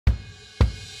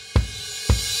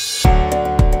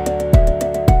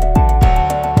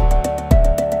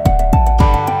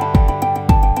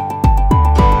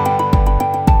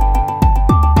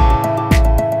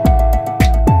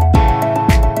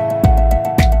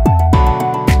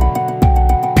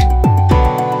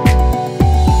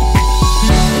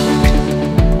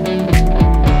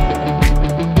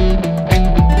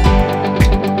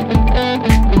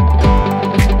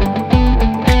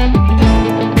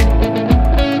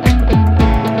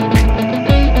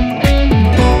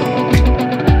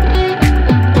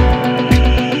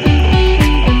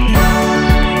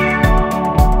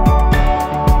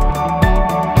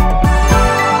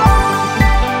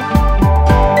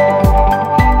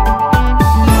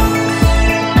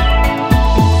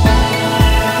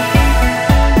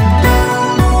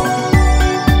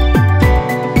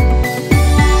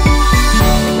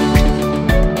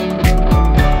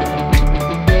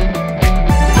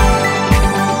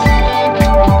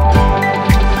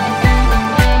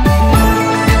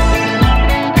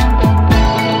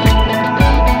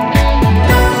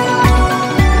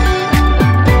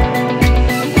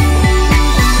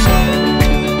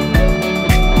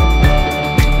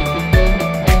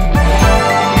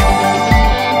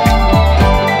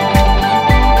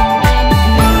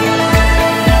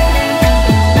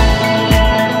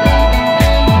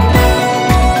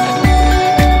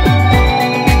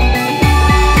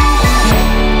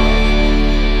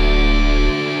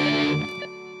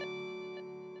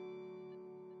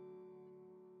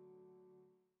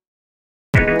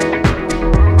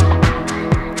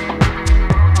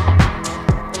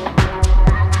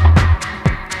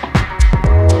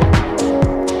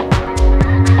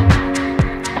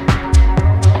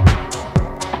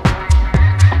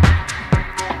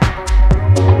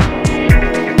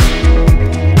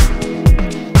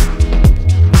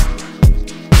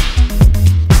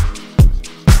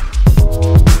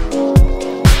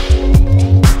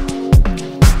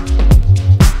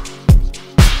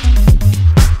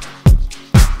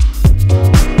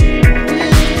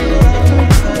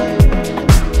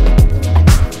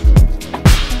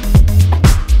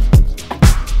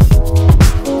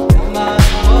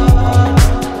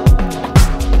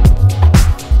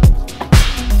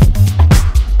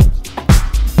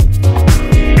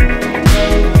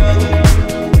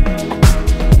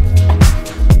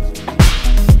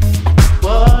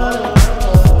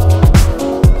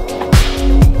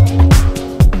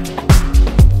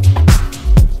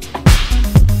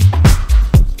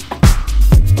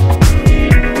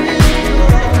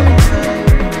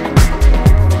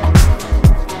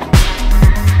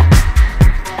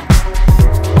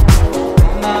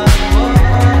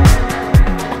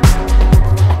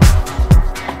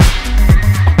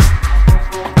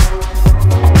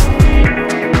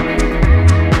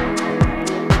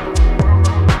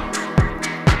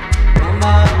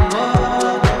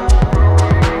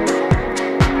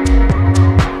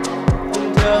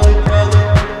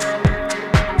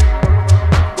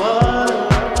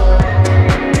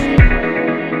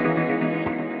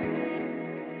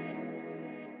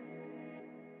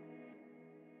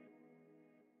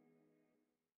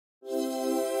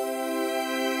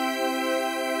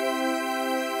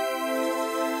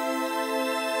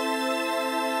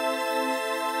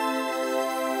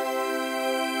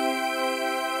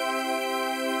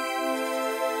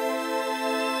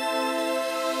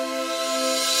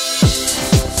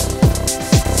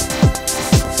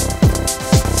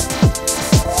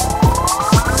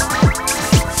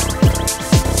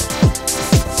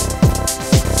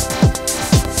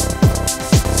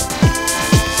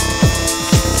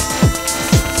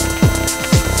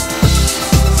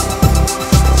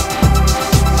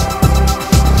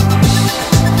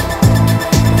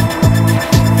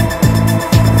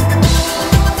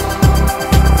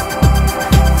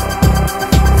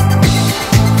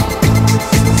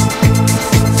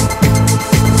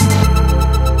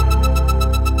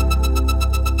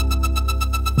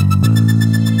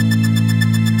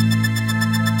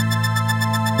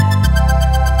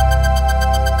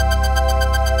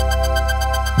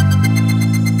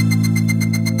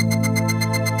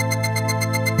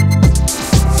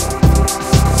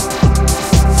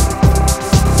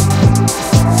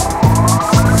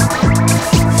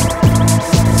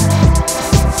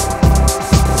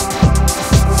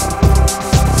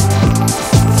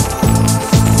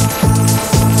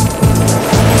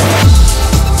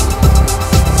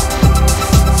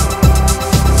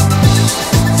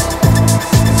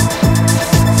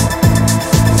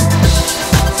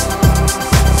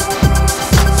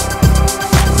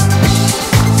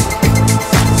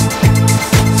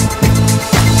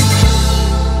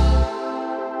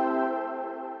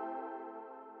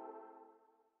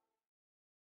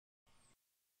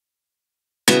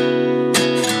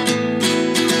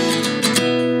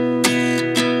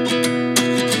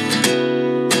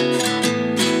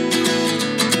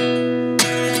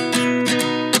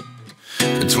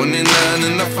29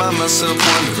 and I find myself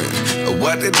wondering,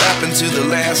 what did happen to the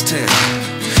last 10?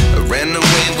 I ran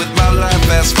away with my life,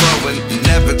 fast forward,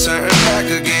 never turn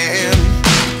back again.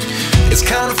 It's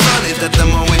kind of funny that the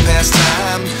more we pass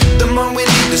time, the more we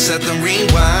need to set the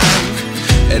rewind.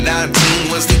 And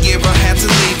 19 was the year I had to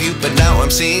leave you, but now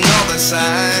I'm seeing all the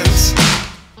signs.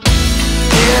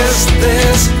 Is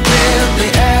this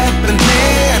really happening?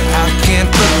 I can't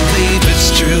believe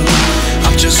it's true.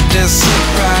 I'm just as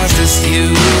surprised as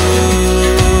you.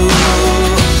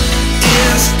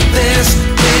 Is this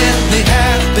really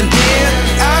happening?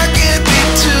 I can't be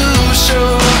too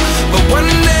sure, but one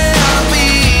day I'll be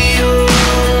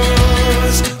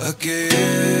yours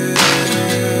again.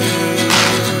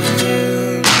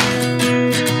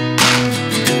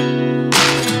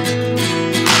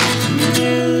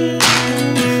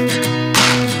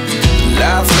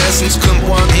 Life lessons come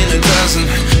one in a dozen,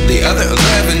 the other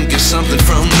 11 get something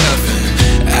from nothing.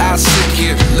 I sit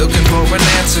here looking for an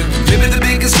answer. Maybe the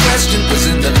biggest question was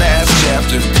in the last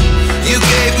chapter. You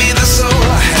gave me the soul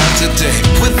I have today.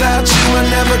 Without you I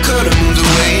never could have moved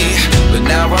away, but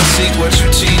now I see what you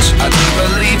teach. I